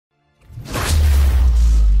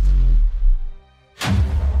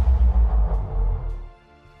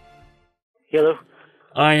Hello.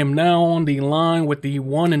 I am now on the line with the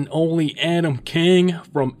one and only Adam King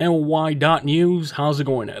from NYY.NEWS. How's it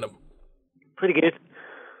going, Adam? Pretty good.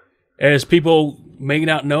 As people may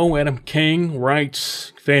not know, Adam King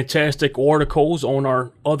writes fantastic articles on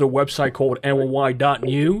our other website called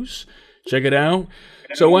NYY.NEWS. Check it out.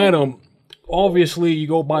 So, Adam, obviously you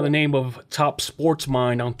go by the name of Top Sports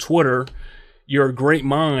Mind on Twitter. You're a great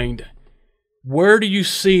mind. Where do you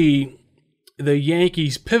see the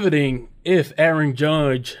Yankees pivoting if Aaron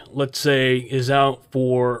Judge, let's say, is out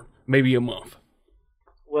for maybe a month?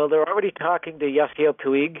 Well, they're already talking to Yasiel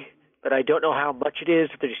Puig, but I don't know how much it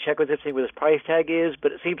is. If they just check with him, see what his price tag is.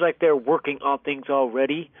 But it seems like they're working on things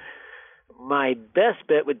already. My best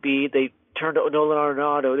bet would be they turn to Nolan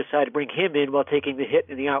Arenado, decide to bring him in while taking the hit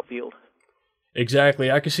in the outfield.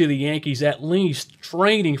 Exactly. I could see the Yankees at least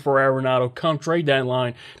trading for Arenado come trade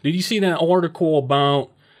deadline. Did you see that article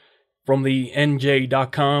about from the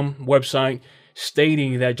NJ.com website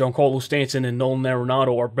stating that Giancarlo Stanton and Nolan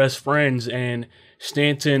Arenado are best friends, and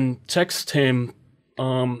Stanton texts him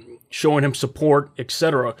showing him support,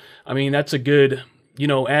 etc. I mean, that's a good,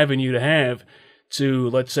 avenue to have to,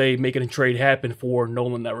 let's say, making a trade happen for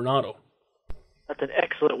Nolan Arenado. That's an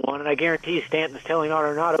excellent one, and I guarantee Stanton's telling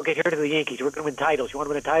Arenado, get here to the Yankees. We're going to win titles. You want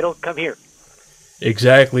to win a title? Come here.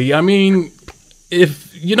 Exactly. I mean,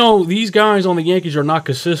 if, these guys on the Yankees are not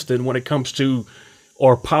consistent when it comes to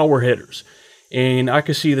our power hitters. And I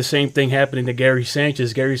could see the same thing happening to Gary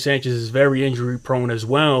Sanchez. Gary Sanchez is very injury prone as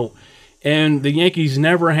well. And the Yankees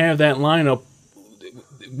never have that lineup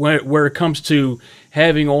where it comes to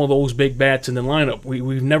having all those big bats in the lineup.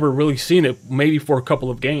 We've never really seen it, maybe for a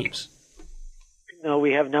couple of games. No,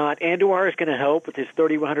 we have not. Andujar is going to help with his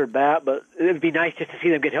 3,100 bat, but it would be nice just to see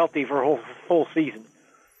them get healthy for a whole season.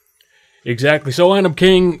 Exactly. So, Adam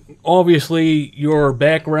King, obviously, your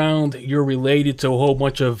background, you're related to a whole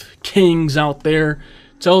bunch of kings out there.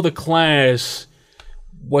 Tell the class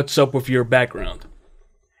what's up with your background.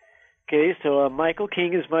 Okay, so Michael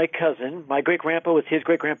King is my cousin. My great-grandpa was his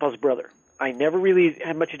great-grandpa's brother. I never really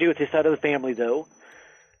had much to do with his side of the family, though,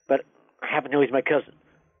 but I happen to know he's my cousin.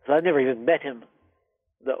 So I've never even met him,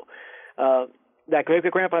 though. That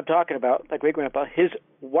great-grandpa I'm talking about, that great-grandpa, his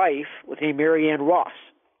wife was named Mary Ann Ross.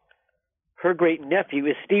 Her great-nephew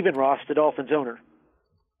is Stephen Ross, the Dolphins owner.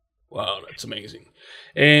 Wow, that's amazing.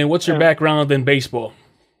 And what's your background in baseball?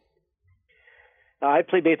 I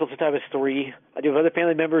played baseball since I was 3. I do have other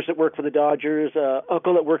family members that work for the Dodgers,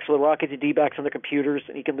 uncle that works for the Rockets and D-backs on the computers,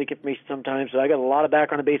 and he can leak information sometimes. So I got a lot of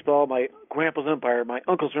background in baseball. My grandpa's an umpire, my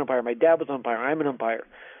uncle's an umpire, my dad was an umpire, I'm an umpire.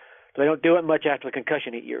 So I don't do it much after the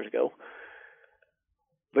concussion 8 years ago.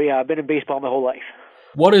 But yeah, I've been in baseball my whole life.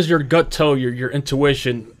 What does your gut tell you, your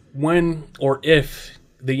intuition, when or if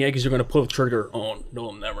the Yankees are going to pull the trigger on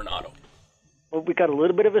Nolan Arenado? Well, we got a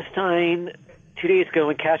little bit of a sign 2 days ago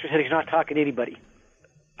when Castro said he's not talking to anybody.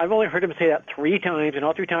 I've only heard him say that 3 times, and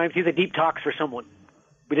all 3 times he's a deep talks for someone.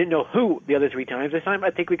 We didn't know who the other 3 times. This time I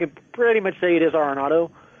think we can pretty much say it is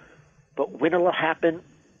Arenado. But when it'll happen,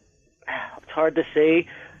 it's hard to say.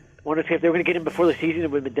 I want to say if they were going to get him before the season,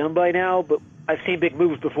 it would have been done by now, but I've seen big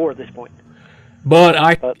moves before at this point. But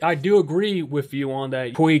I do agree with you on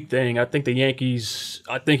that Puig thing. I think the Yankees,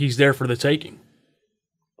 he's there for the taking.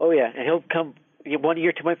 Oh, yeah, and he'll come 1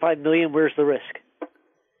 year, $2.5 million. Where's the risk?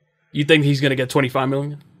 You think he's going to get $25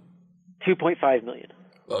 million? $2.5 million.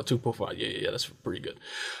 Oh, 2.5. Yeah, that's pretty good.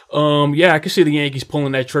 Yeah, I can see the Yankees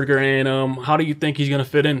pulling that trigger. And how do you think he's going to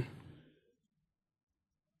fit in?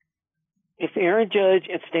 If Aaron Judge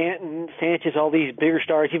and Stanton, Sanchez, all these bigger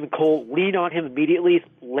stars, even Cole, lean on him immediately,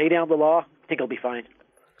 lay down the law, I think he'll be fine.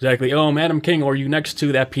 Exactly. Adam King, are you next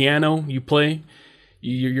to that piano you play?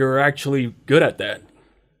 You're actually good at that.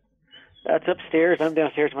 That's upstairs. I'm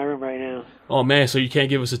downstairs in my room right now. Oh, man, so you can't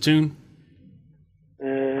give us a tune?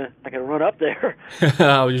 I can run up there.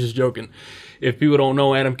 I was just joking. If people don't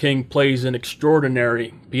know, Adam King plays an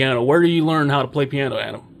extraordinary piano. Where do you learn how to play piano,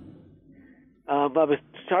 Adam? I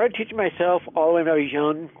started teaching myself all the way when I was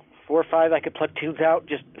young. 4 or 5, I could pluck tunes out.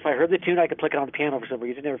 Just if I heard the tune, I could pluck it on the piano for some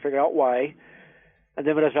reason. Never figured out why. And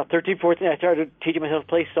then when I was about 13, 14, I started teaching myself to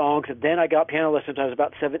play songs. And then I got piano lessons when I was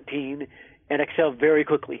about 17 and excelled very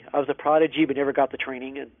quickly. I was a prodigy but never got the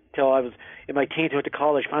training until I was in my teens. I went to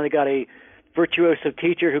college. Finally got a virtuoso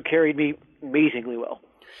teacher who carried me amazingly well.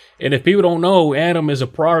 And if people don't know, Adam is a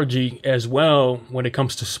prodigy as well when it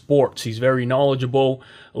comes to sports. He's very knowledgeable.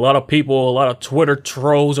 A lot of people, a lot of Twitter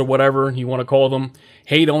trolls or whatever you want to call them,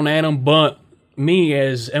 hate on Adam. But me,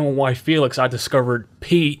 as NYY Felix, I discovered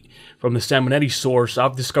Pete from the Salmonetti source.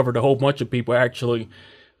 I've discovered a whole bunch of people, actually.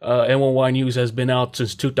 NYY News has been out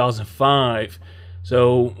since 2005.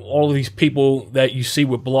 So all of these people that you see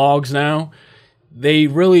with blogs now, they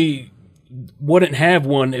really wouldn't have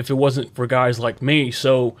one if it wasn't for guys like me.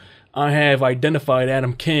 So I have identified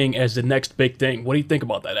Adam King as the next big thing. What do you think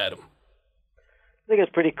about that, Adam? I think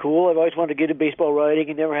it's pretty cool. I've always wanted to get into baseball writing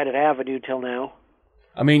and never had an avenue till now.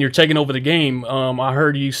 I mean, you're taking over the game. I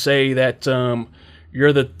heard you say that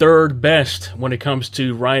you're the third best when it comes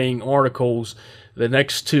to writing articles. The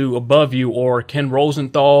next two above you are Ken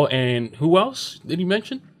Rosenthal and who else did you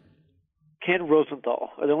mention? Ken Rosenthal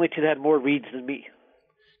are the only two that had more reads than me.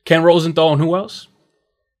 Ken Rosenthal and who else?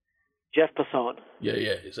 Jeff Passan. Yeah,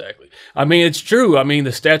 exactly. I mean, it's true. I mean, the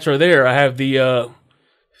stats are there. I have the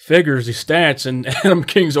figures, the stats, and Adam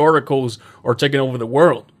King's articles are taking over the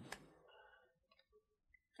world.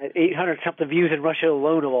 At 800-something views in Russia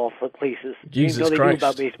alone, of all places. Jesus Christ. They knew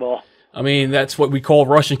about baseball. I mean, that's what we call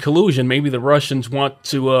Russian collusion. Maybe the Russians want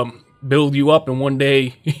to build you up, and one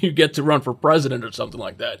day you get to run for president or something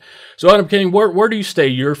like that. So, Adam King, where do you stay?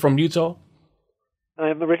 You're from Utah?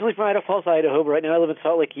 I'm originally from Idaho Falls, Idaho, but right now I live in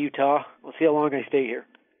Salt Lake, Utah. We'll see how long I stay here.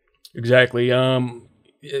 Exactly. I'm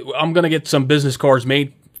going to get some business cards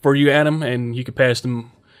made for you, Adam, and you can pass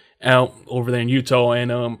them out over there in Utah.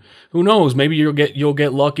 And who knows, maybe you'll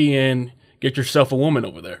get lucky and get yourself a woman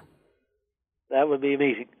over there. That would be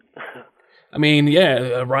amazing. I mean,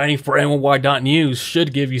 yeah, writing for NYY.NEWS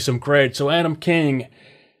should give you some credit. So, Adam King,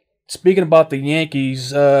 speaking about the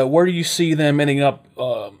Yankees, where do you see them ending up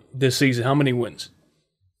this season? How many wins?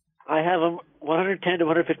 I have them 110 to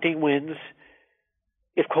 115 wins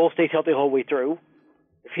if Cole stays healthy the whole way through.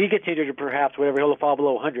 If he gets injured, perhaps, whatever, he'll fall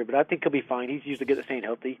below 100, but I think he'll be fine. He's usually good at staying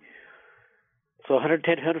healthy. So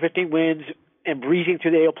 110 to 115 wins and breezing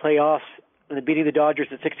through the AL playoffs and then beating the Dodgers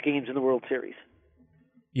in 6 games in the World Series.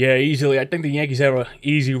 Yeah, easily. I think the Yankees have an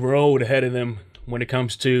easy road ahead of them when it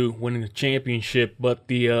comes to winning the championship, but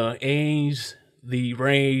the A's, the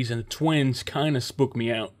Rays, and the Twins kind of spook me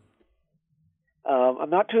out. I'm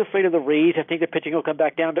not too afraid of the Rays. I think the pitching will come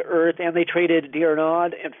back down to earth, and they traded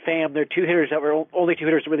Arenado and Pham. They're two hitters that were only two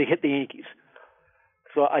hitters that really hit the Yankees.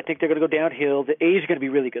 So I think they're going to go downhill. The A's are going to be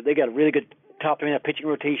really good. They got a really good top three in that pitching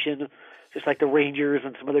rotation, just like the Rangers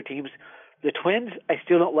and some other teams. The Twins, I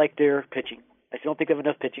still don't like their pitching. I still don't think they have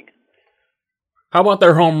enough pitching. How about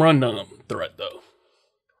their home run threat, though?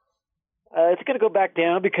 It's going to go back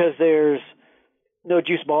down because there's no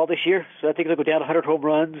juice ball this year, so I think it'll go down 100 home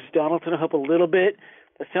runs. Donaldson will help a little bit,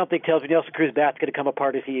 but something tells me Nelson Cruz's bat's going to come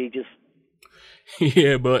apart as he ages.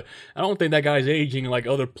 Yeah, but I don't think that guy's aging like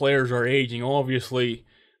other players are aging. Obviously,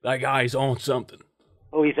 that guy's on something.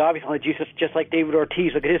 Oh, he's obviously on the juice, just like David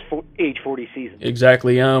Ortiz. Look at his age 40 season.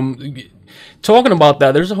 Exactly. Talking about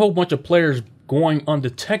that, there's a whole bunch of players going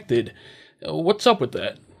undetected. What's up with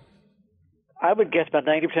that? I would guess about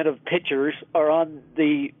 90% of pitchers are on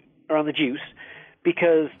the juice.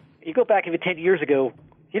 Because you go back even 10 years ago,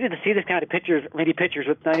 you didn't see this kind of pitchers, many pitchers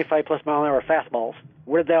with 95-plus mile-an-hour fastballs.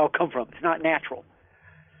 Where did they all come from? It's not natural.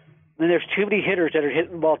 And then there's too many hitters that are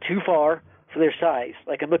hitting the ball too far for their size.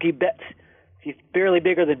 Like a Mookie Betts. He's barely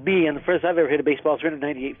bigger than me, and the first I've ever hit a baseball is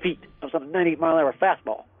 398 feet. I was on a 98 mile-an-hour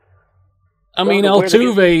fastball. I mean,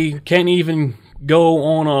 Altuve can't even go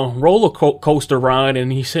on a roller coaster ride,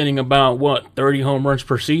 and he's hitting about, 30 home runs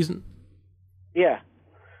per season? Yeah.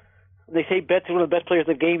 They say Betts is one of the best players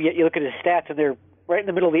in the game, yet you look at his stats, and they're right in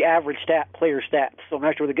the middle of the average player stats. So I'm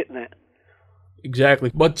not sure where they're getting that.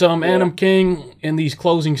 Exactly. But Adam King, in these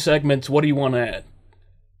closing segments, what do you want to add?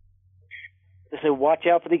 They say watch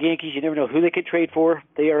out for the Yankees. You never know who they could trade for.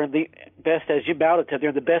 They are in the best, as Jim Bowden said, they're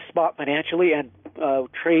in the best spot financially and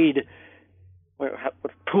trade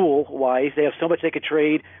pool-wise. They have so much they could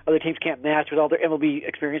trade. Other teams can't match with all their MLB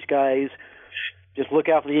experienced guys. Just look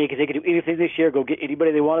out for the Yankees. They can do anything this year. Go get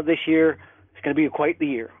anybody they wanted this year. It's going to be quite the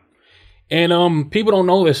year. And people don't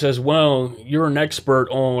know this as well. You're an expert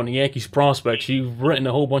on Yankees prospects. You've written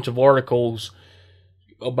a whole bunch of articles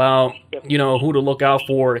about, who to look out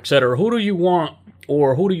for, etc. Who do you want,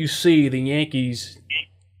 or who do you see the Yankees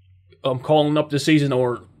calling up this season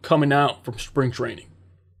or coming out from spring training?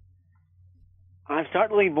 I'm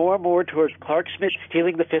starting to lean more and more towards Clark Schmidt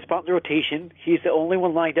stealing the fifth spot in the rotation. He's the only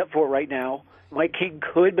one lined up for it right now. Mike King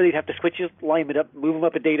could, but he'd have to switch his alignment up, move him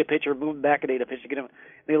up a data pitch or move him back a data pitch to get him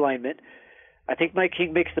the alignment. I think Mike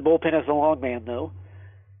King makes the bullpen as a long man, though.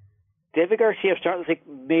 David Garcia, I'm starting to think,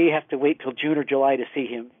 may have to wait till June or July to see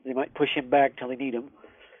him. They might push him back till they need him.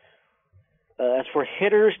 As for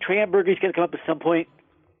hitters, Trey Amberger's going to come up at some point.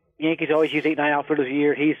 Yankees always use 8-9 outfielders a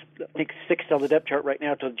year. He's, I think, 6th on the depth chart right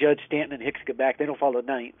now until Judge, Stanton, and Hicks get back. They don't follow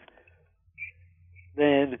 9th.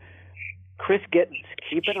 Then Chris Gittens.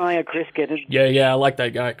 Keep an eye on Chris Gittens. Yeah, I like that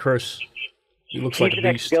guy, Chris. He looks He's like the a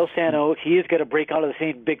next beast. Bill Sano. He is going to break out of the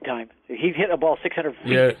scene big time. He's hit a ball 600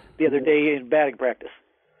 feet the other day in batting practice.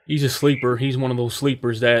 He's a sleeper. He's one of those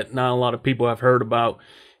sleepers that not a lot of people have heard about.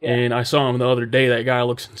 Yeah. And I saw him the other day. That guy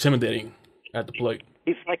looks intimidating at the plate.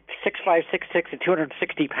 He's like 6'5", 6'6", and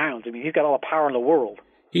 260 pounds. I mean, he's got all the power in the world.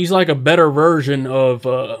 He's like a better version of,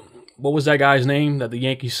 what was that guy's name that the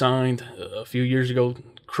Yankees signed a few years ago?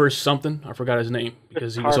 Chris something? I forgot his name.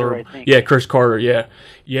 Because he was Carter, I think. Yeah, Chris Carter, yeah.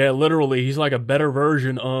 Yeah, literally, he's like a better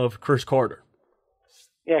version of Chris Carter.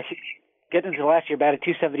 Yeah, getting into last year, batted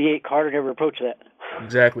 278. Carter never approached that.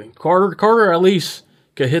 Exactly. Carter at least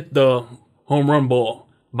could hit the home run ball,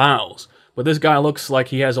 miles. But this guy looks like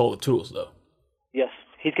he has all the tools, though. Yes,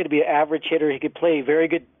 he's going to be an average hitter. He could play very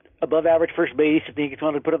good above average first base if he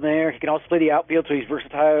wanted to put him there. He can also play the outfield, so he's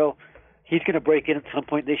versatile. He's going to break in at some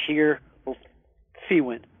point this year. We'll see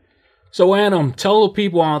when. So, Adam, tell the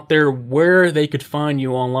people out there where they could find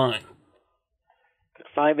you online.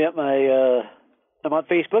 Find me at my, I'm on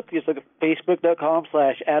Facebook. Just look at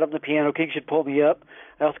facebook.com/Adam the Piano King. Should pull me up.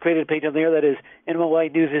 I also created a page on there that is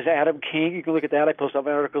NYY News is Adam King. You can look at that. I post all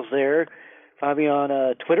my articles there. Find me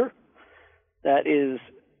on Twitter. That is,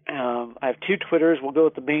 I have two Twitters. We'll go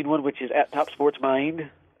with the main one, which is @TopSportsMind.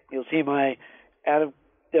 You'll see my Adam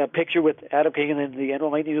picture with Adam King and then the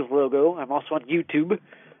NYY News logo. I'm also on YouTube. I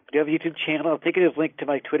do have a YouTube channel. I'll take it as a link to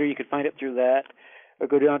my Twitter. You can find it through that. Or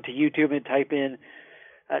go down to YouTube and type in,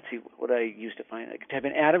 let's see what I used to find. I can type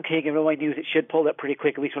in Adam King and NYY News. It should pull that pretty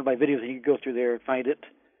quick, at least one of my videos, and you can go through there and find it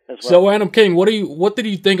as well. So, Adam King, what did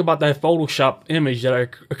you think about that Photoshop image that I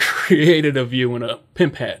created of you in a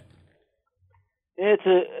pimp hat? It's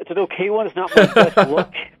an okay one. It's not my best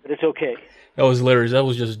look, but it's okay. That was hilarious. That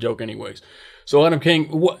was just a joke anyways. So, Adam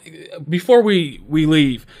King, before we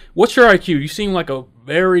leave, what's your IQ? You seem like a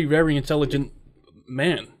very, very intelligent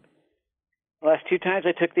man. The last two times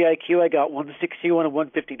I took the IQ, I got 161 and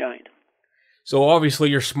 159. So,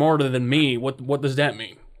 obviously, you're smarter than me. What does that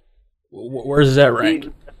mean? Where does that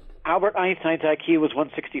rank? Albert Einstein's IQ was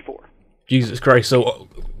 164. Jesus Christ. So,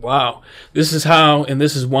 wow. This is how, and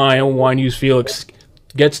this is why NYYNEWS Felix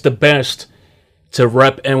gets the best to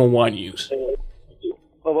rep NYYNEWS.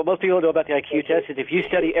 Well, what most people know about the IQ test is if you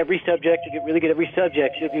study every subject, you get really good at every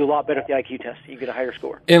subject, you'll do a lot better at the IQ test. You get a higher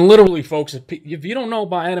score. And literally, folks, if you don't know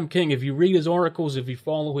about Adam King, if you read his articles, if you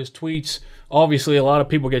follow his tweets, obviously a lot of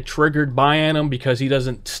people get triggered by Adam because he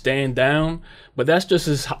doesn't stand down. But that's just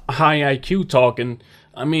his high IQ talking.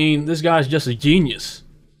 I mean, this guy's just a genius.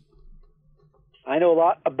 I know a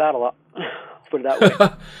lot about a lot. Let's put it that way.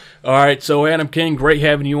 All right, so Adam King, great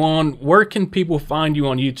having you on. Where can people find you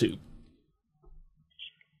on YouTube?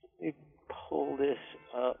 Let me pull this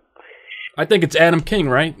up. I think it's Adam King,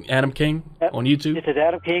 right? Adam King on YouTube? It says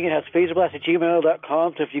Adam King. It has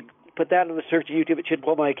phaserblast@gmail.com. So if you put that in the search of YouTube, it should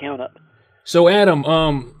pull my account up. So, Adam,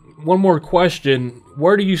 one more question.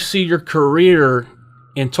 Where do you see your career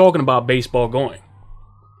in talking about baseball going?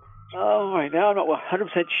 Right now I'm not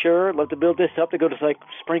 100% sure. I'd love to build this up to go to like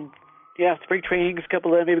spring trainings, a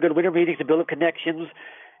couple of maybe go to winter meetings to build up connections,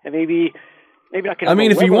 and maybe not. I mean,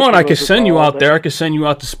 if you want, I could send you out there. I could send you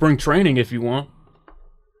out to spring training if you want.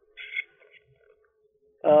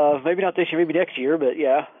 Maybe not this year, maybe next year, but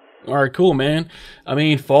yeah. All right, cool, man. I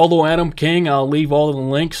mean, follow Adam King. I'll leave all of the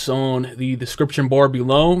links on the description bar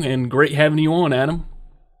below, and great having you on, Adam.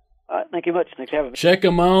 Thank you much. Thanks for having me. Check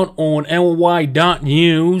him out on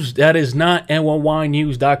NYY.NEWS. That is not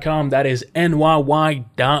NYYNEWS.com. That is NYY.NEWS.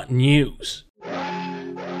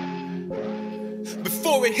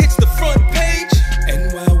 Before it hits the front